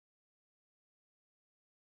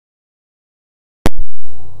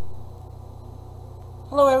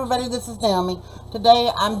Hello everybody, this is Naomi.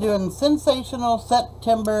 Today I'm doing Sensational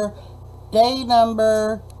September, day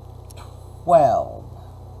number 12.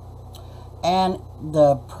 And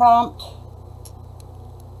the prompt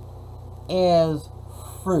is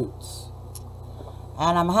fruits.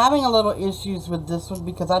 And I'm having a little issues with this one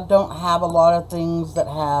because I don't have a lot of things that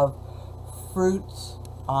have fruits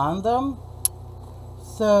on them.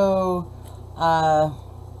 So I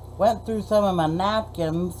went through some of my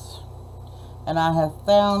napkins and I have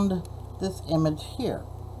found this image here.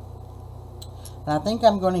 And I think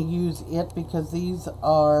I'm going to use it because these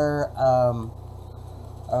are,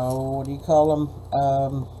 what do you call them?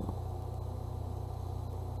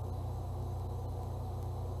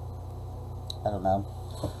 I don't know.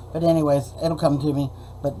 But anyways, it'll come to me.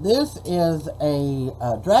 But this is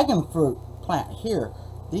a dragon fruit plant here.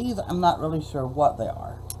 These, I'm not really sure what they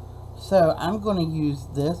are. So I'm going to use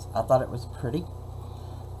this. I thought it was pretty.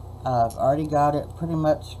 I've already got it pretty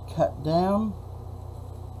much cut down.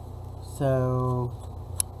 So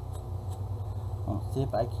I'll see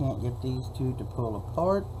if I can't get these two to pull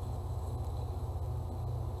apart.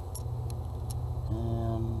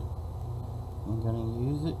 And I'm going to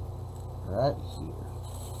use it right here.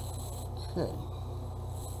 Okay.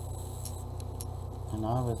 And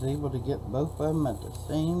I was able to get both of them at the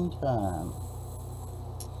same time.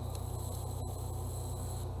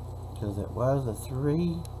 Because it was a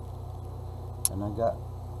 3. And I got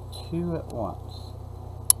 2 at once.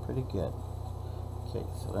 Pretty good. Okay,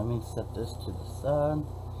 so let me set this to the side.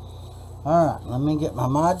 Alright, let me get my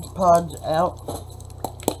Mod Podge out.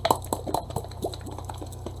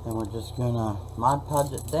 And we're just going to Mod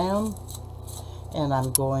Podge it down. And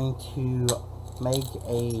I'm going to make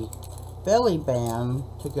a belly band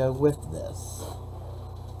to go with this.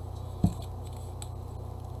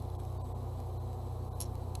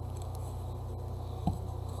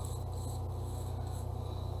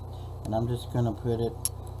 And I'm just going to put it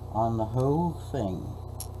on the whole thing.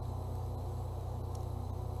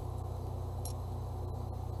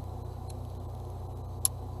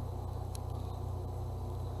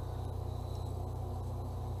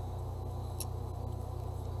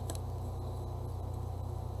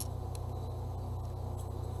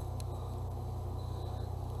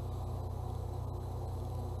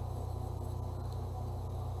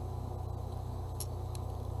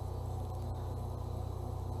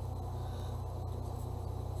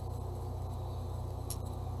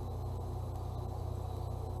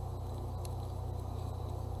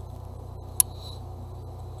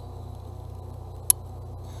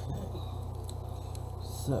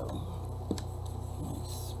 So, let me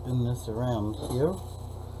spin this around here.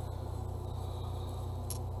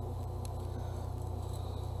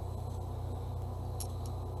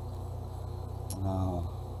 Now,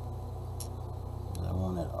 I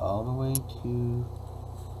want it all the way to,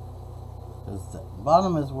 because the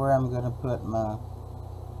bottom is where I'm going to put my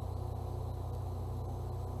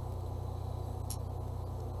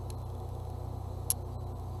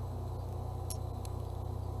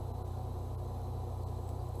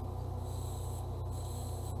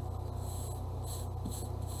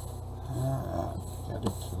got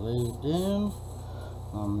it to lay down.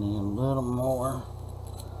 I'll need a little more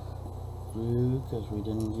glue because we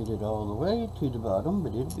didn't get it all the way to the bottom, but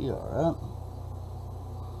it'll be alright.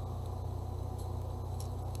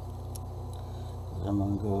 I'm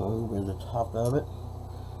going to go over the top of it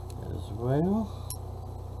as well.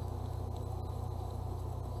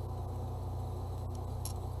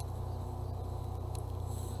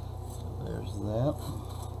 So there's that.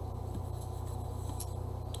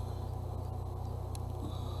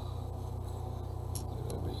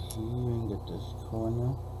 Here and get this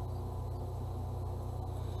corner,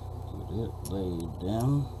 get it laid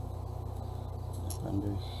down up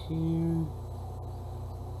under here.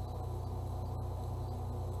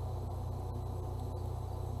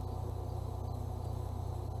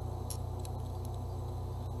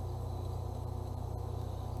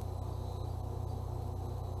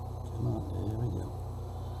 Come on, there we go.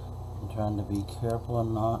 I'm trying to be careful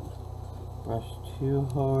and not brush too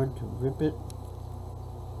hard to rip it.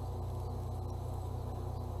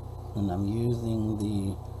 And I'm using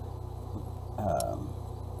the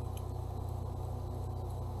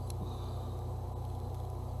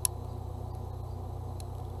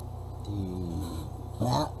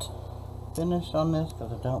matte finish on this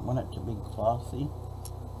because I don't want it to be glossy.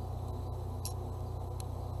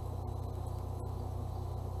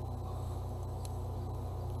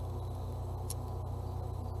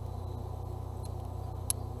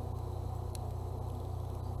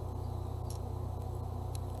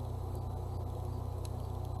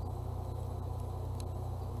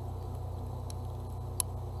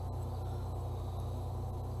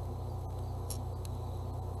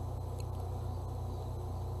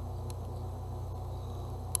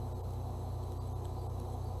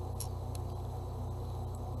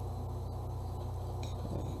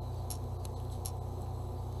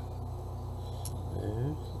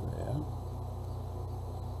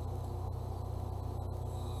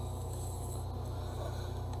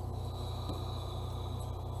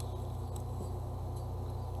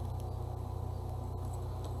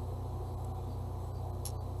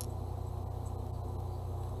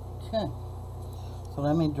 Okay, so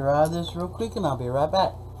let me dry this real quick and I'll be right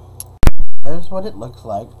back. Here's what it looks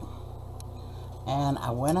like. And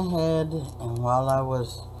I went ahead, and while I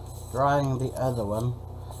was drying the other one,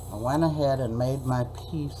 I went ahead and made my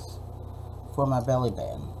piece for my belly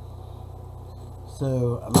band.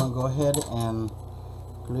 So I'm going to go ahead and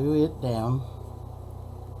glue it down.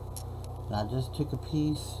 And I just took a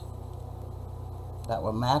piece that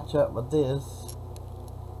will match up with this.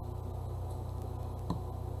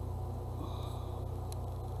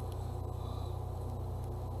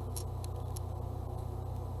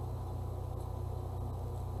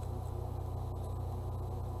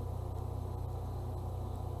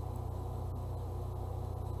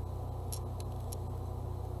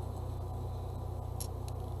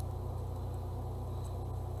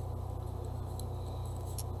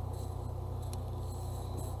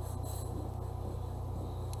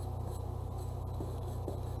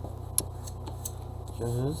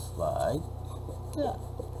 Just like that.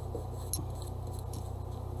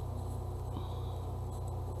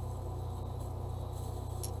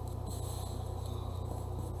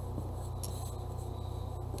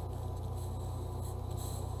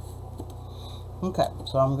 Okay,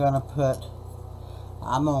 so I'm going to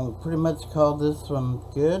pretty much call this one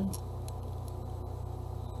good.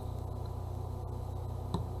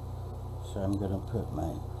 So I'm going to put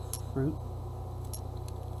my fruit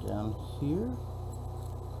down here.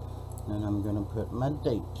 And I'm going to put my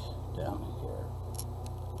date down here.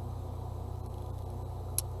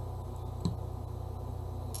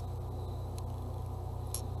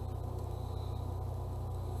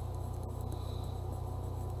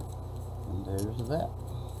 And there's that.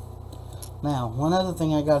 Now, one other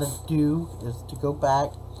thing I got to do is to go back,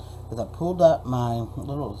 because I pulled up my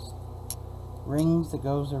little rings that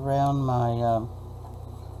goes around my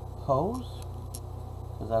hose,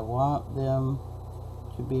 because I want them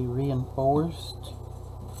to be reinforced.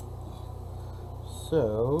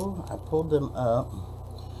 So I pulled them up,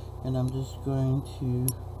 and I'm just going to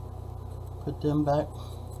put them back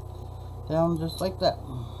down just like that.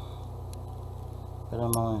 But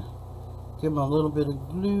I'm going to give them a little bit of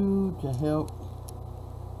glue to help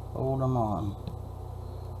hold them on.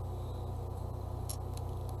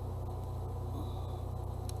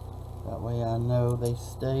 That way I know they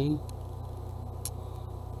stay.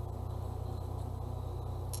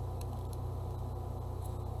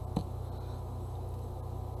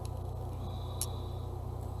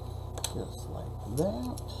 Just like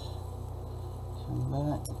that. Turn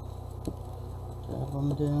back. Dab them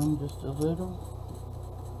down just a little.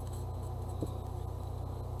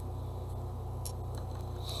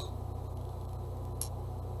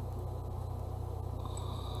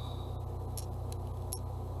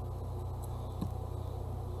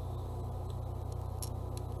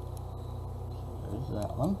 There's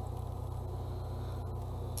that one.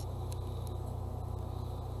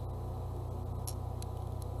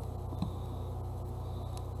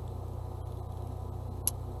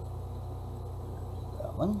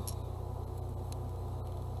 One.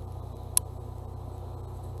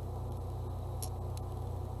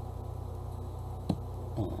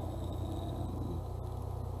 And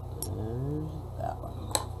there's that one.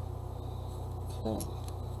 Okay.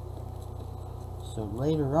 So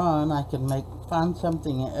later on I can find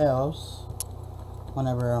something else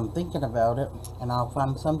whenever I'm thinking about it, and I'll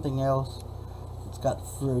find something else that's got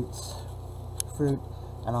fruit,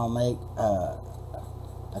 and I'll make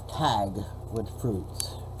a tag with fruits.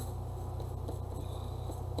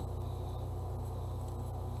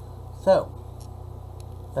 So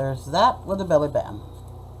there's that with a belly band.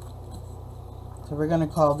 So we're going to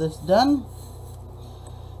call this done.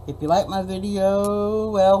 If you like my video,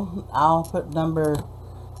 well, I'll put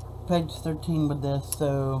page 13 with this.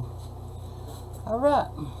 So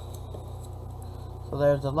alright, so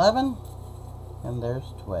there's 11 and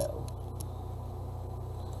there's 12.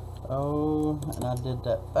 Oh, and I did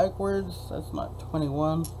that backwards. That's not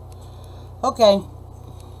 21. Okay.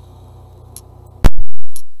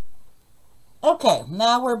 Okay,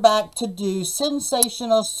 now we're back to do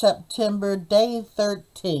Sensational September Day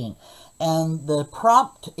 13. And the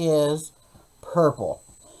prompt is purple.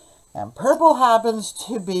 And purple happens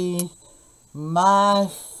to be my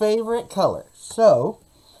favorite color. So,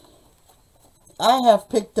 I have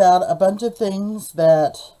picked out a bunch of things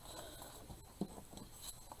that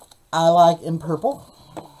I like in purple,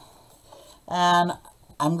 and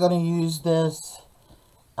I'm going to use this,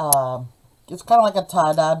 it's kind of like a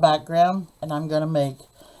tie-dye background, and I'm going to make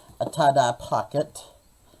a tie-dye pocket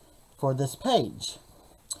for this page.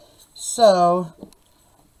 So,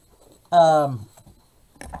 and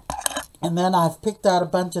then I've picked out a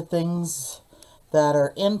bunch of things that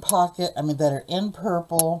are in pocket, that are in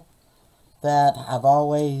purple, that I've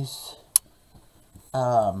always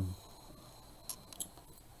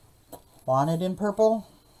wanted in purple.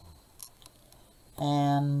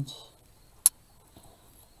 And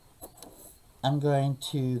I'm going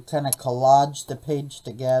to kind of collage the page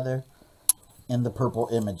together in the purple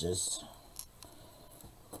images.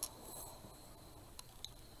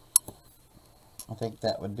 I think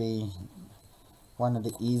that would be one of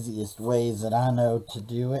the easiest ways that I know to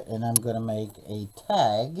do it, and I'm going to make a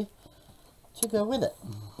tag to go with it.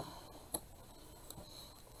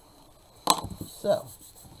 So,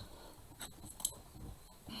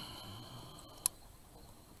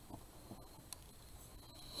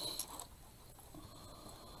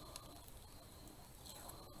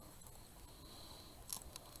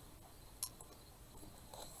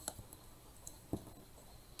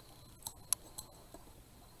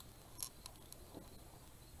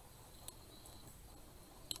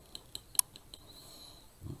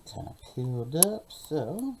 kind of peeled up,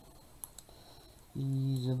 so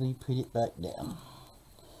easily put it back down.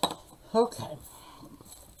 Okay,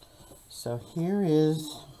 so here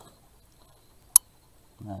is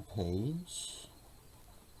my page.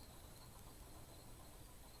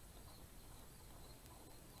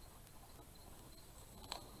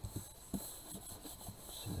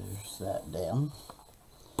 So there's that down.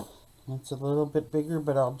 It's a little bit bigger,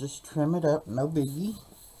 but I'll just trim it up, no biggie.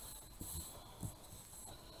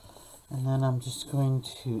 And then I'm just going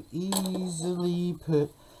to easily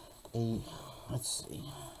put a, let's see,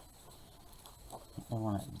 I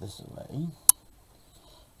want it this way.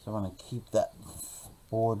 So I want to keep that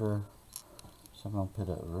border. So I'm going to put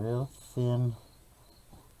a real thin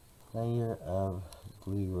layer of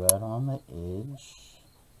glue right on the edge.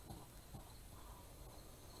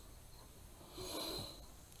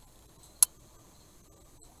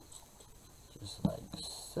 Just like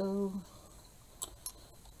so.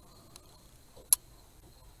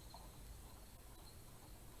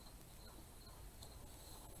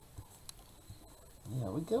 There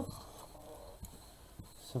we go.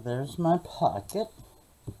 So there's my pocket.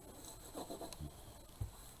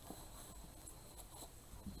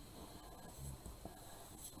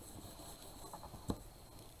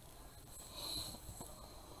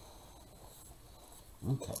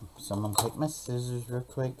 Okay, so I'm going to take my scissors real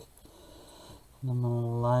quick, and I'm going to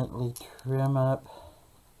lightly trim up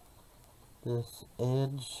this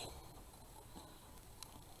edge.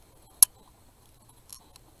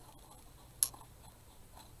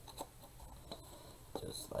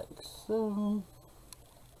 Just like so.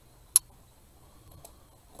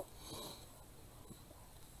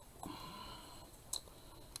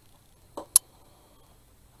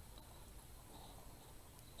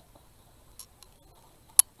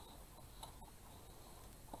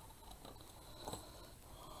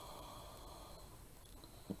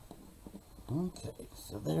 Okay,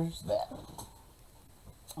 so there's that.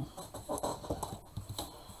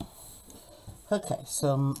 Okay,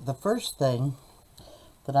 so the first thing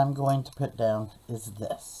that I'm going to put down is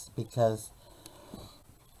this, because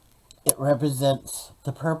it represents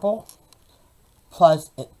the purple,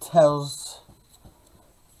 plus it tells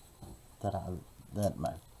that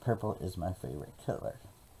my purple is my favorite color.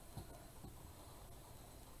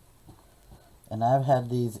 And I've had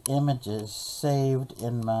these images saved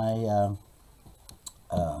in my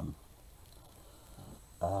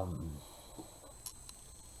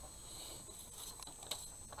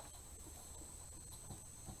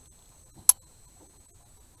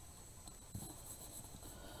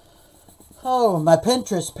my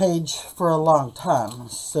Pinterest page for a long time.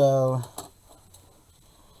 So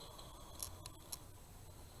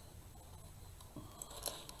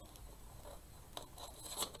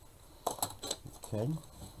okay,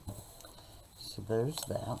 so there's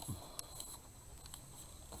that.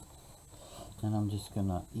 And I'm just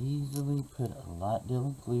gonna easily put a light deal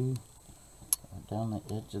of glue down the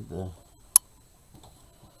edge of the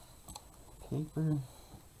paper,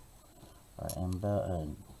 and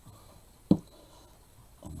then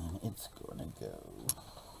it's gonna go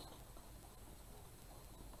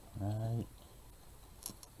right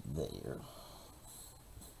there.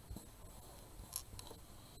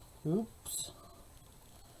 Oops.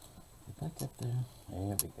 Get back up there.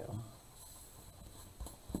 There we go.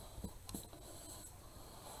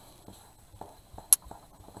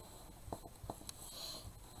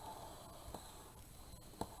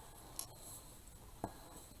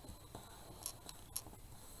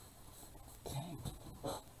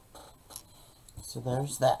 So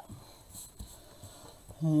there's that.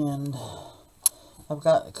 And I've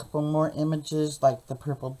got a couple more images, like the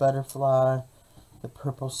purple butterfly, the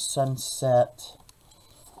purple sunset,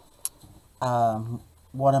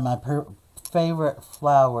 One of my favorite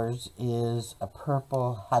flowers is a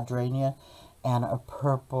purple hydrangea and a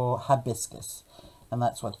purple hibiscus. And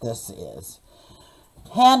that's what this is.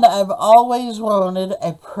 And I've always wanted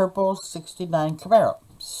a purple 69 Camaro.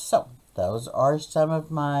 So, those are some of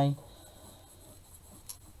my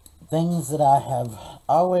things that I have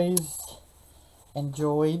always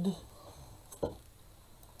enjoyed.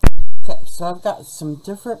 Okay, so I've got some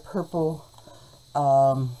different purple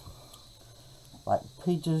like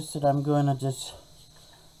pages that I'm going to just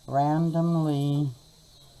randomly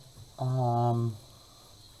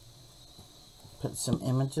put some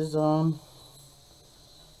images on,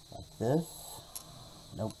 like this.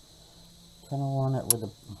 Nope. Kind of want it with a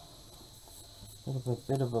little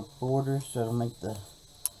bit of a border so it'll make the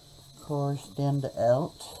car stand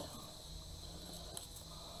out.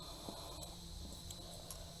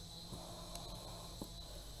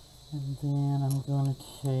 And then I'm going to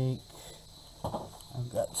take, I've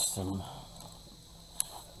got some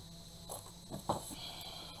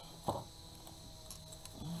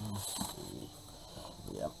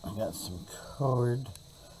I got some card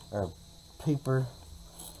or paper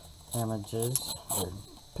images or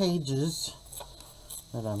pages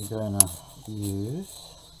that I'm going to use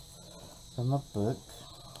from a book.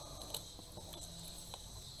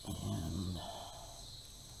 And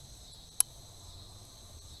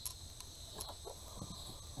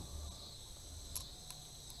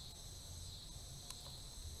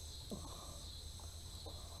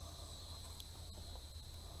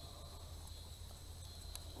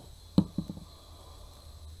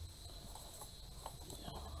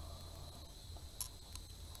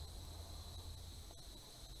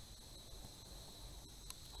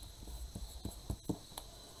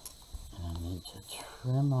to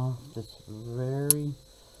trim off this very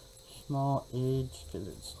small edge because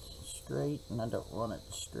it's straight and I don't want it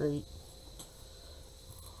straight.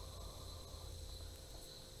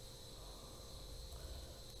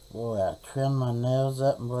 Boy, I trimmed my nails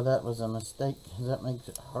up and boy, that was a mistake because that makes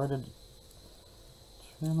it harder to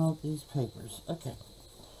trim out these papers. Okay,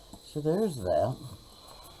 so there's that.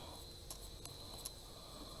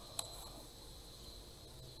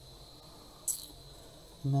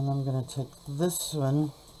 And then I'm going to take this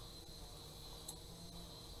one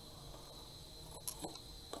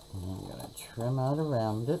and I'm going to trim out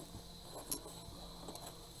around it.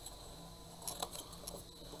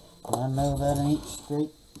 And I know that ain't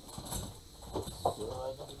straight, so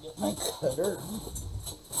I got to get my cutter.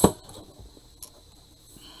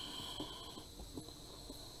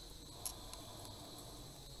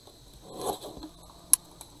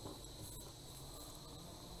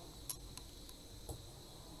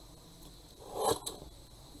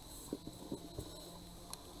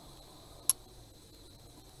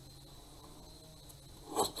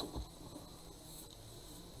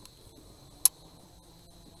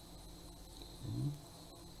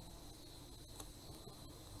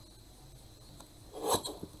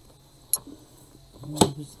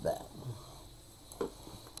 Use that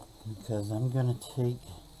because I'm gonna take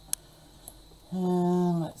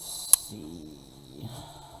and let's see,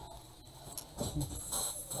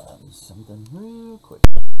 find something real quick.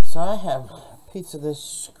 So I have a piece of this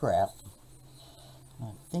scrap.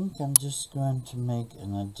 I think I'm just going to make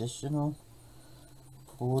an additional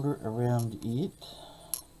border around it.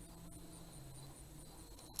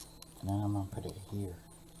 Now I'm gonna put it here.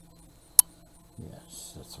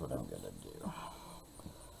 Yes, that's what I'm gonna do.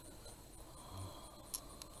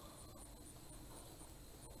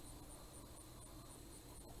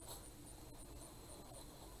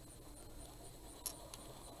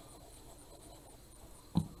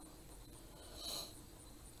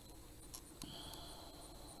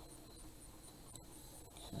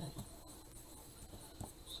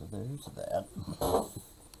 So there's that.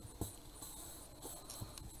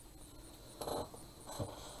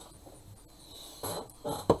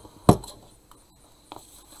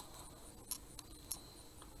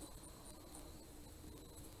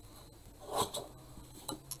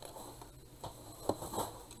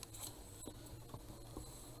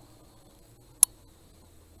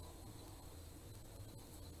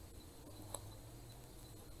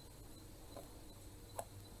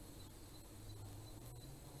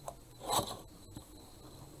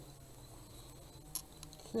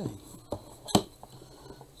 Okay,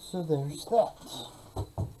 so there's that.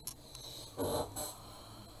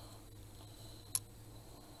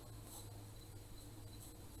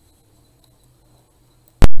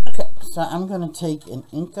 Okay, so I'm going to take and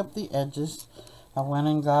ink up the edges. I went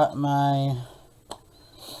and got my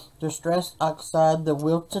Distress Oxide, the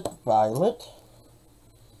Wilted Violet.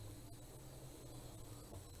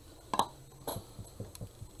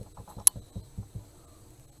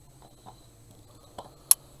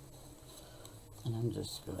 And I'm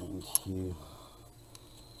just going to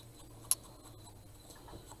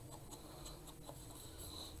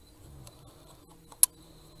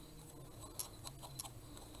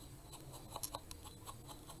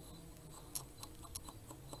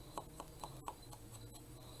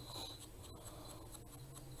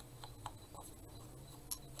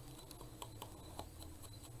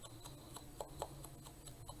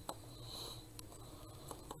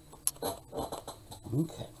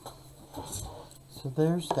okay, so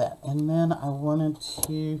there's that. And then I wanted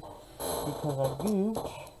to, because I goofed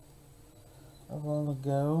a while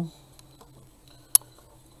ago,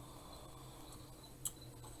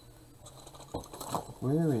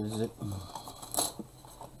 where is it?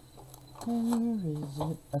 Where is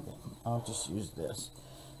it? Okay, I'll just use this.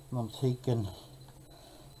 I'm take and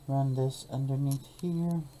run this underneath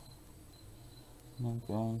here. And I'm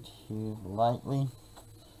going to lightly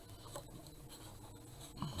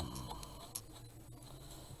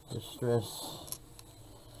distress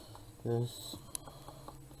this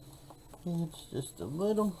edge just a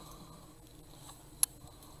little.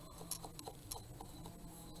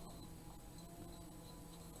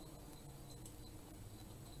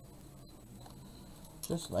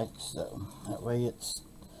 Just like so. That way it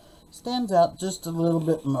stands out just a little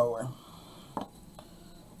bit more.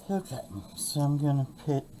 Okay, so I'm going to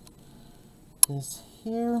put this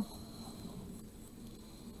here.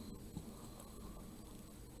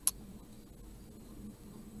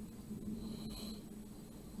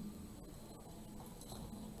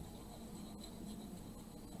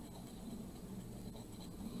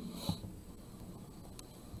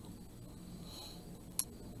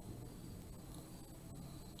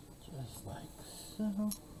 Just like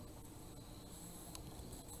so.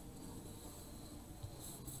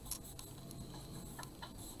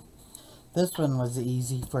 This one was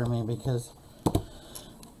easy for me because,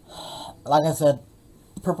 like I said,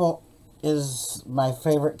 purple is my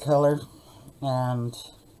favorite color, and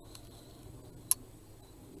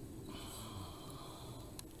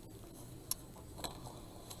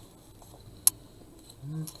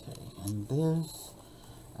okay, and this,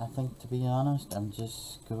 I think, to be honest, I'm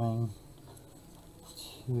just going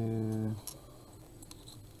to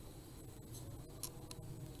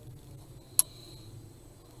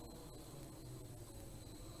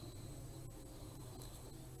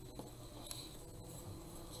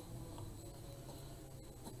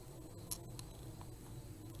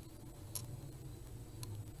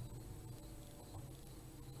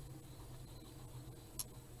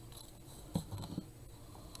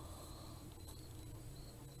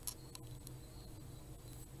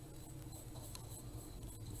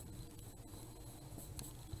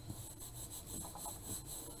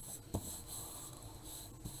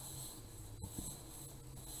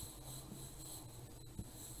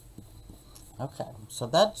okay, so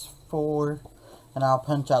that's 4, and I'll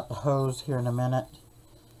punch out the hose here in a minute,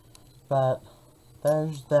 but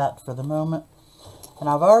there's that for the moment. And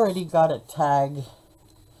I've already got a tag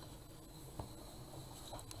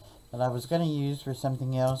that I was going to use for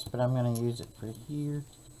something else, but I'm going to use it for here.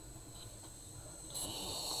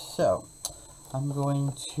 So I'm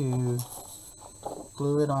going to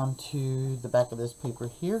glue it onto the back of this paper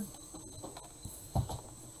here.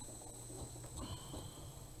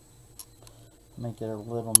 Make it a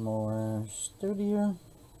little more sturdier,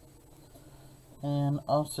 and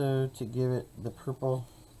also to give it the purple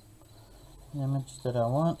image that I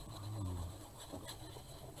want.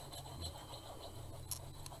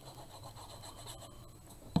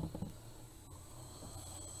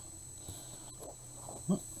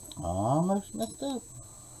 Almost messed up.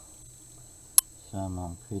 So I'm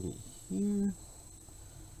going to put it here.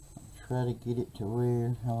 Try to get it to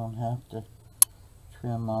where I don't have to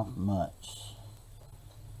trim off much.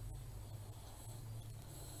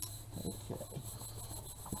 Okay.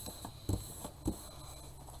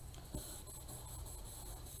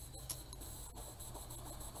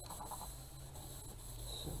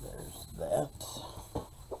 So there's that.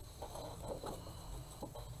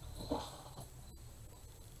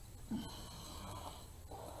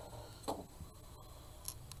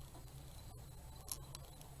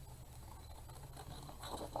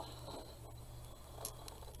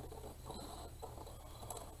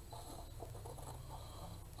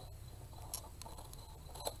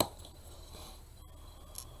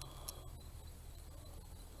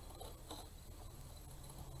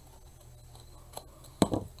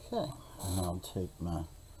 Okay, and I'll take my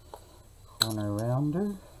corner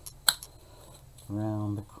rounder,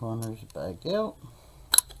 round the corners back out.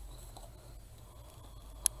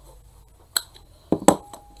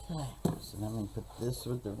 Okay, so let me put this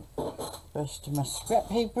with the rest of my scrap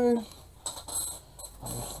paper.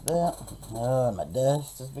 There's that. Oh, and my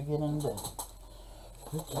dust is beginning to...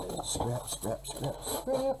 Okay, scrap, scrap, scrap,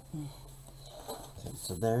 scrap. Okay,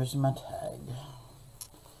 so there's my tag.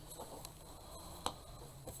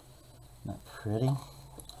 Not pretty.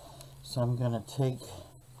 So I'm going to take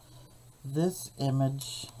this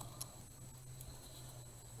image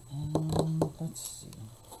and let's see.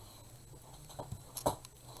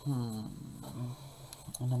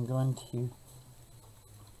 And I'm going to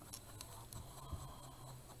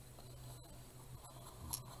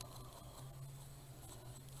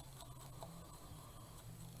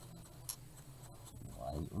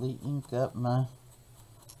lightly ink up my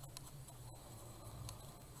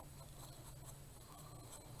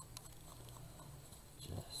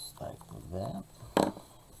just like that.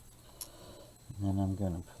 And then I'm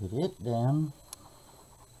going to put it down.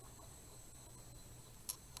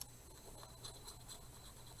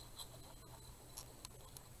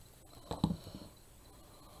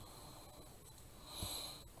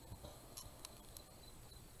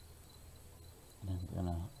 And I'm going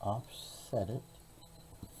to offset it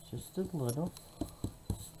just a little.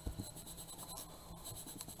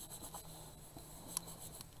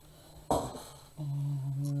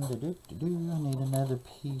 And I need another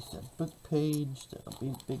piece of book page that'll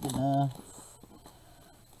be big enough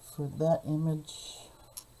for that image.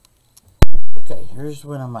 Okay, here's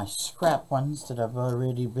one of my scrap ones that I've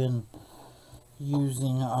already been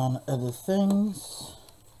using on other things.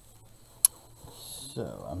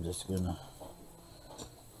 So I'm just gonna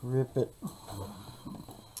rip it.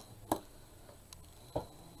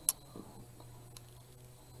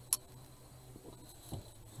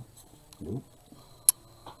 Nope.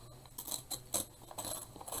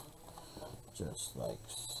 Just like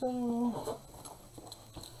so.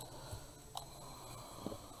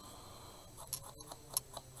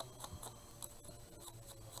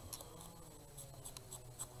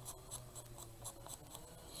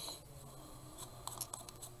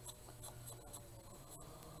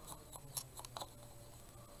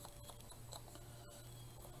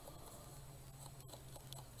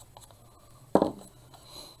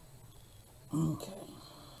 Okay.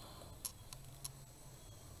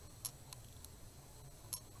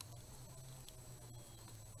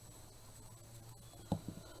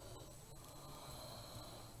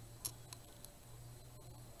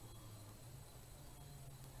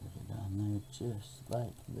 Put it on there just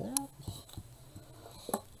like that.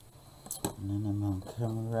 And then I'm going to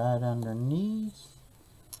come right underneath.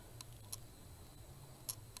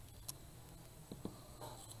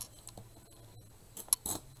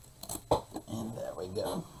 And there we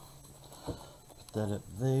go. Put that up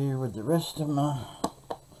there with the rest of my...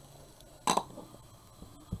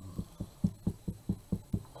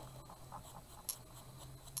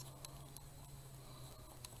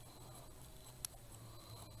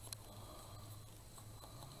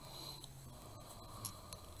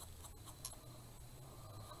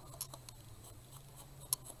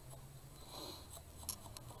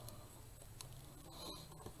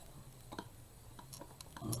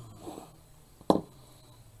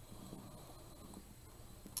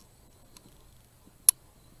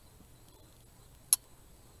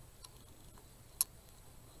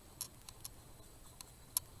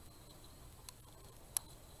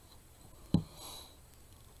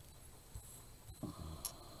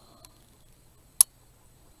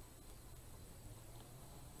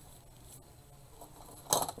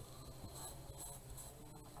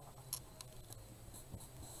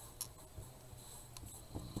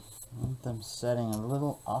 I'm setting a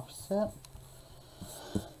little offset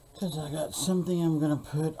because I got something I'm going to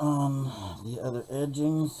put on the other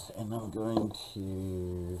edgings, and I'm going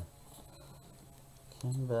to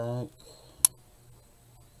come back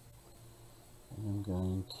and I'm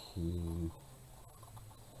going to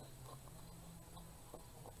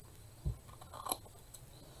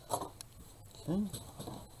okay,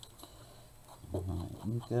 my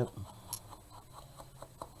ink up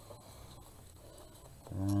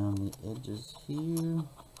around the edges here.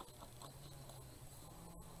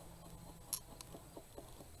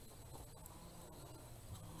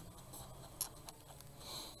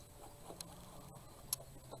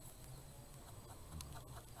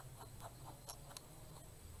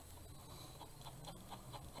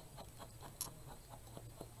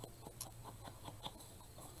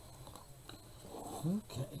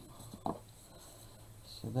 Okay,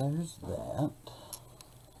 so there's that.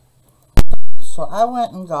 So I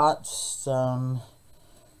went and got some,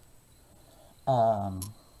 I'm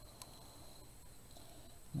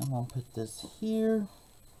going to put this here.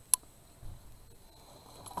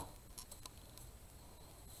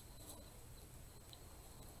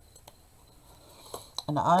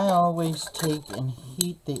 And I always take and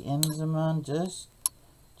heat the ends of mine just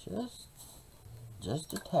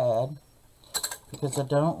a tad, because I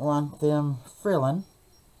don't want them frilling.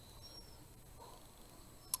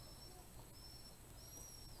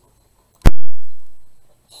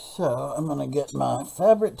 So I'm going to get my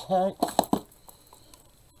fabric tack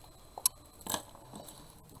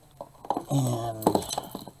and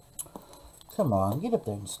come on, get up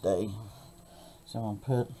there and stay. So I'm going to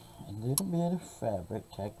put a little bit of fabric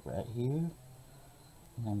tack right here,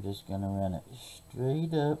 and I'm just going to run it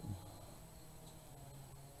straight up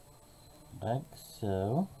like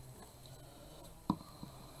so.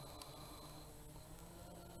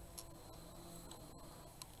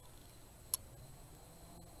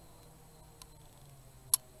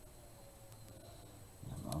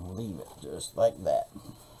 I'm going to leave it just like that.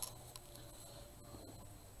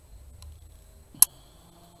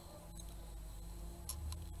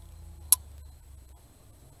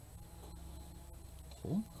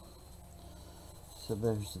 Okay, so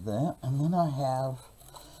there's that, and then I have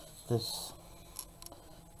this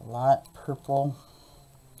light purple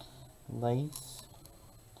lace,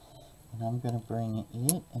 and I'm going to bring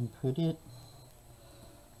it and put it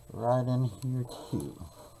right in here too.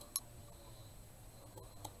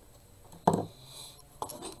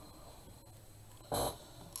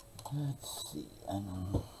 Let's see, so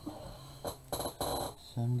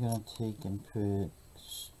I'm going to take and put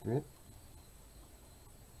strip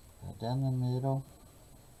right down the middle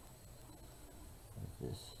of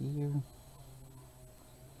this here.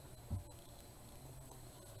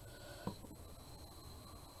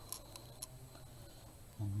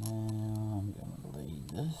 And now I'm going to lay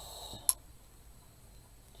this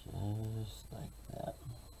just like that.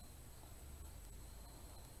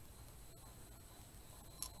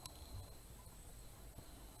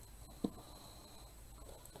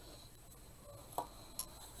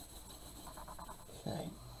 Okay.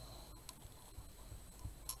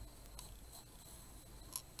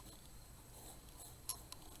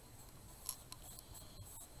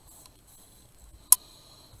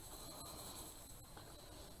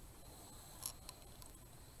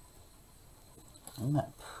 Isn't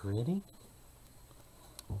that pretty?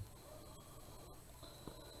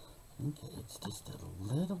 Okay, it's just a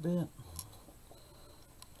little bit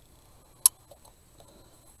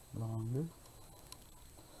longer.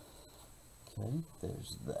 Okay,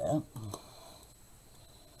 there's that.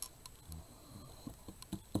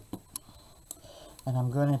 And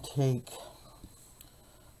I'm going to take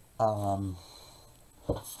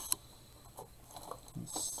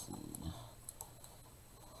let's see.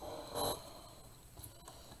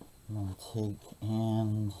 I'm going to take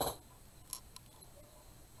and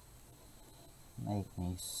make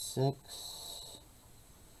me 6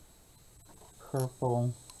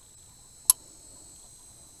 purple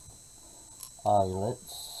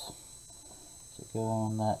eyelets to go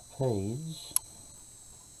on that page.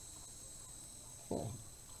 Okay,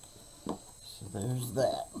 so there's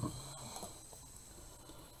that.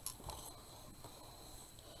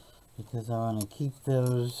 Because I want to keep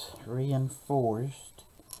those reinforced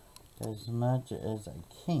as much as I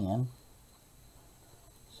can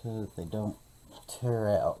so that they don't tear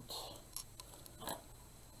out.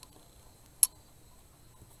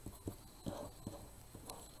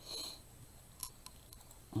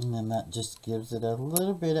 And then that just gives it a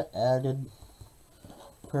little bit of added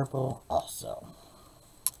purple also.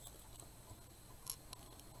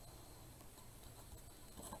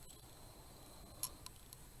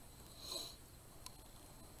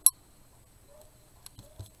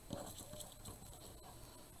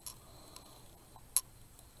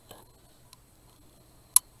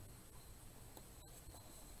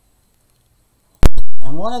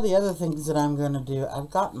 And one of the other things that I'm going to do, I've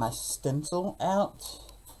got my stencil out,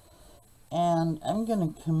 and I'm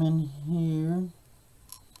going to come in here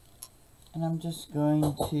and I'm just going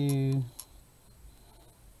to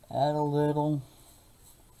add a little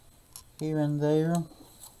here and there,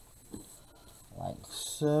 like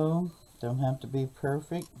so. Don't have to be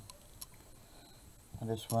perfect. I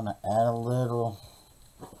just want to add a little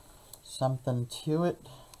something to it.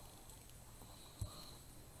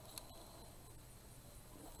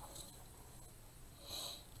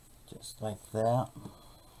 Just like that.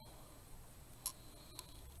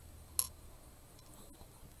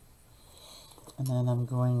 And then I'm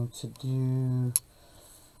going to do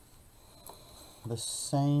the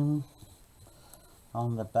same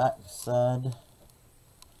on the back side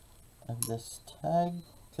of this tag,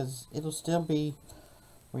 because it'll still be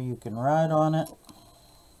where you can write on it,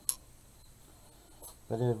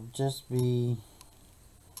 but it'll just be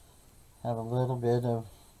have a little bit of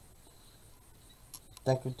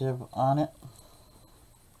decorative on it.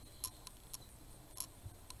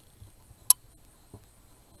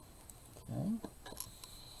 Okay. And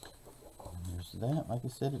there's that. Like I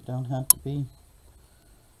said, it don't have to be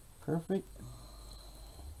perfect.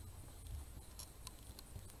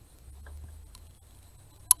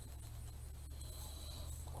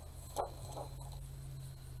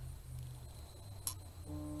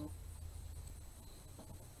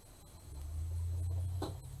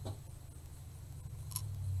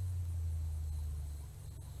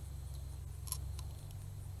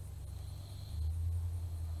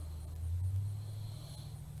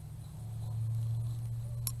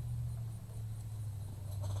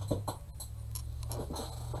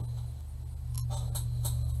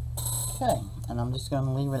 Okay, and I'm just going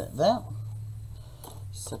to leave it at that.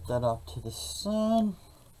 Set that off to the side.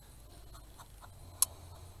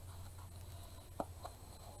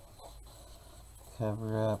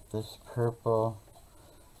 Cover up this purple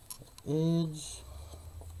edge.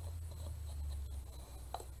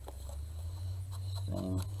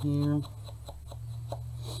 Same here.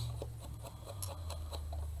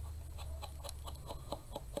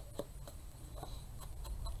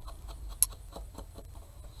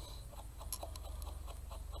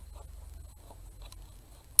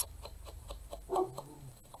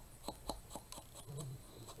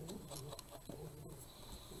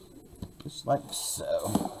 Just like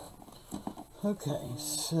so. Okay,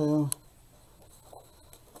 so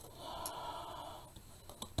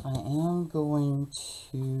I am going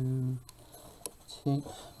to take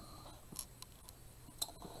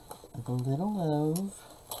a little of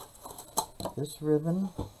this ribbon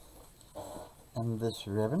and this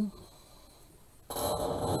ribbon.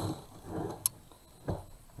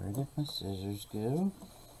 Where did my scissors go?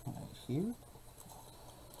 Right here.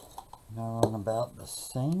 They're on about the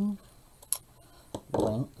same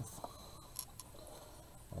length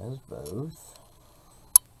as both.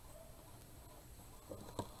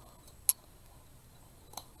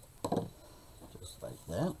 Just like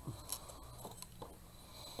that.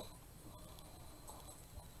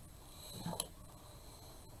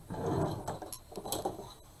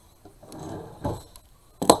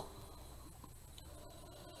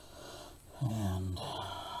 And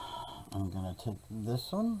I'm going to take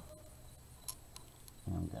this one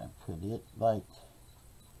and I'm going to put it like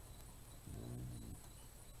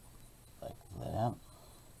that.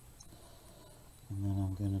 And then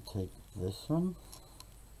I'm going to take this one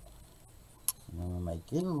and I'm going to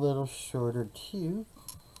make it a little shorter too.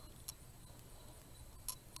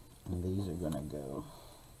 And these are going to go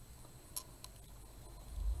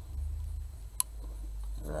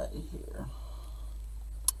right here.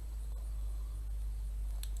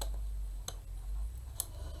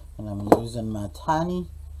 And I'm using my tiny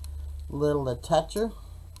little attacher.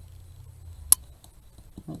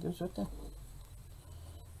 It goes right there.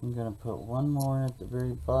 I'm going to put one more at the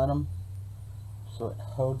very bottom so it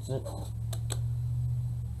holds it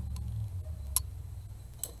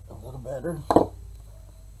a little better.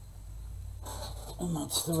 And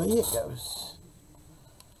that's the way it goes.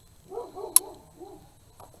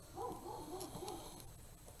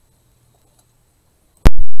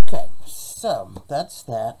 Okay, so that's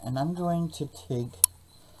that. And I'm going to take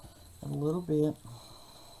a little bit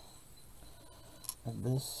of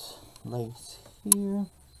this lace here.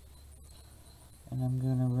 And I'm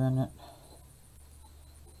going to run it.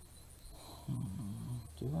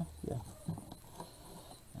 Do I? Yeah.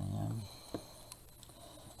 And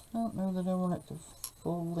I don't know that I want it to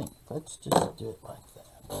full length. Let's just do it like that.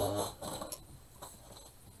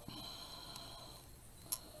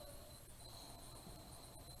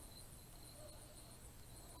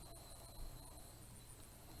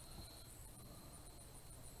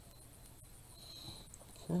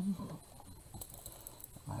 Okay.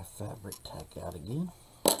 My fabric tack out again.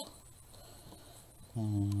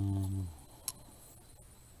 And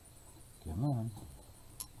come on.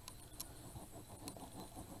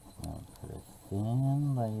 I'll put a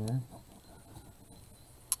thin layer.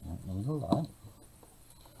 Don't need a lot.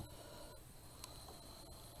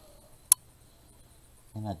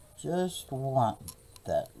 And I just want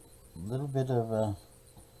that little bit of a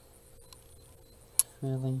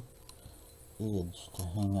frilly edge to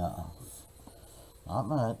hang off. Not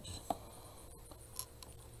much.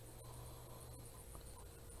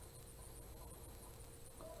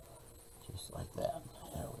 Just like that.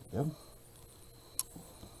 There we go.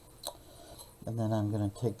 And then I'm going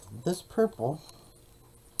to take this purple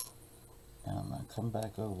and I'm going to come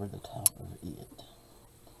back over the top of it.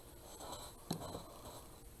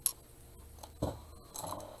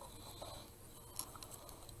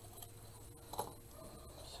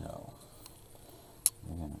 So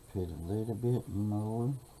put a little bit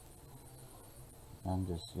more. I'm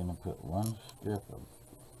just going to put one strip of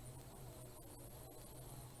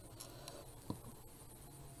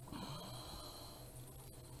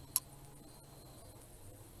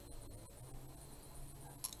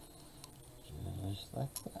just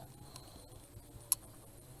like that.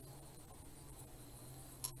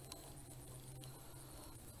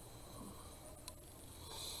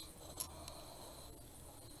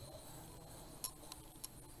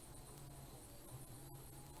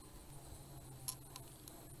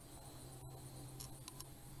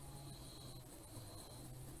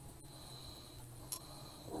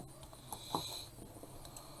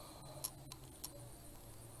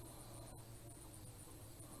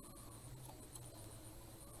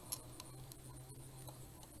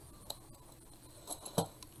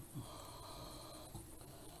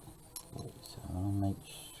 So I want to make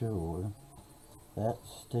sure that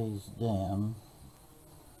stays down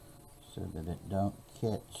so that it don't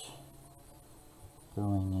catch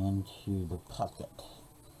going into the pocket.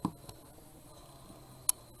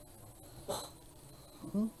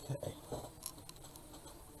 Okay.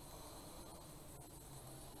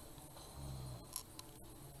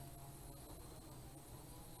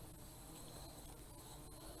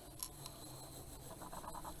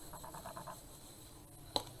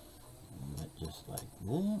 Just like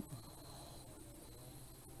that.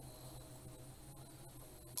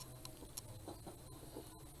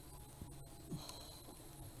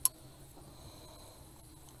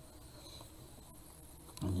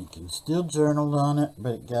 And you can still journal on it,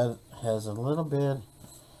 but it has a little bit,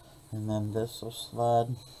 and then this will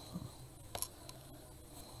slide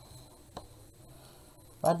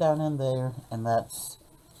right down in there, and that's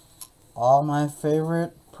all my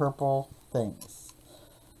favorite purple things.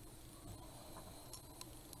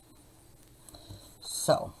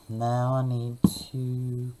 So now I need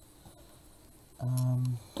to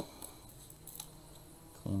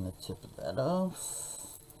clean the tip of that off.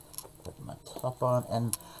 Put my top on,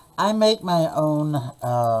 and I make my own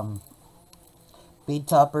bead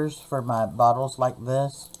toppers for my bottles like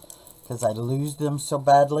this because I lose them so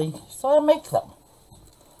badly, so I make them.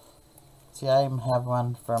 See, I even have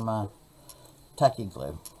one from tacky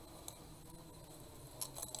glue,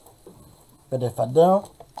 but if I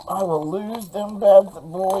don't, I will lose them bad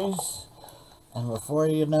boys, and before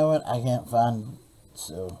you know it, I can't find,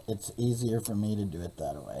 so it's easier for me to do it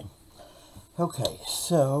that way. Okay,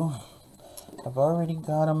 so I've already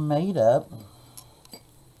got them made up.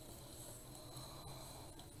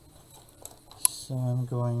 So I'm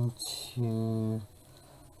going to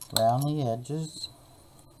round the edges.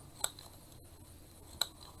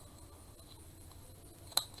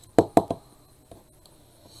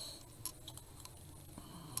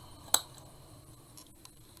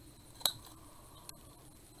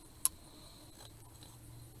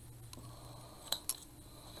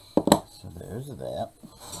 So there's that.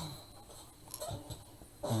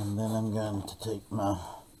 And then I'm going to take my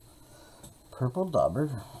purple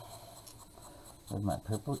dauber with my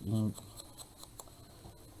purple ink .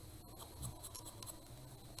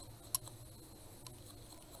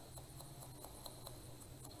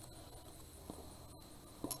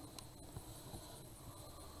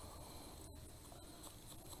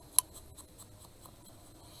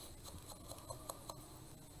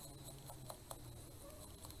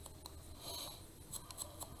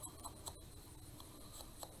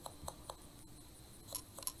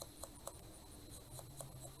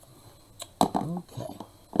 Okay,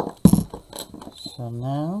 so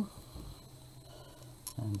now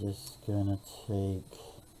I'm just gonna take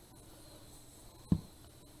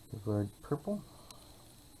the word purple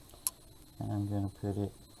and I'm gonna put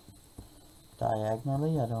it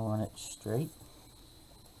diagonally. I don't want it straight.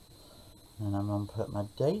 And I'm gonna put my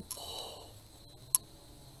date.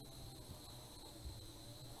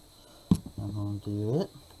 I'm gonna do it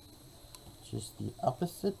just the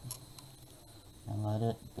opposite and let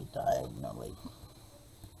it be diagonally.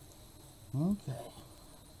 Okay.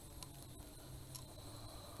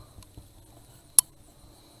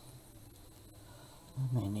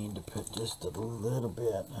 I may need to put just a little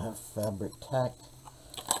bit of fabric tack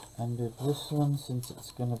under this one since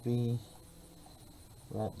it's going to be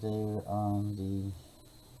right there on the,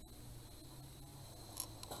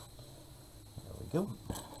 there we go.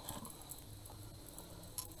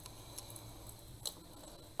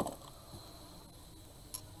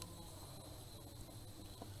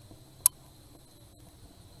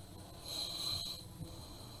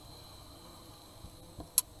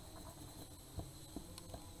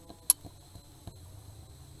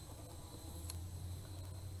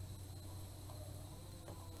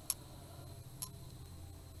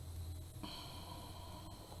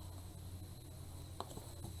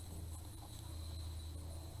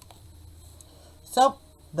 So,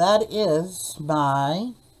 that is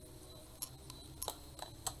my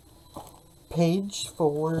page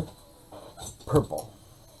for purple.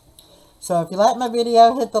 So, if you like my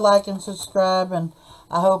video, hit the like and subscribe, and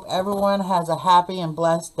I hope everyone has a happy and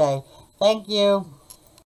blessed day. Thank you.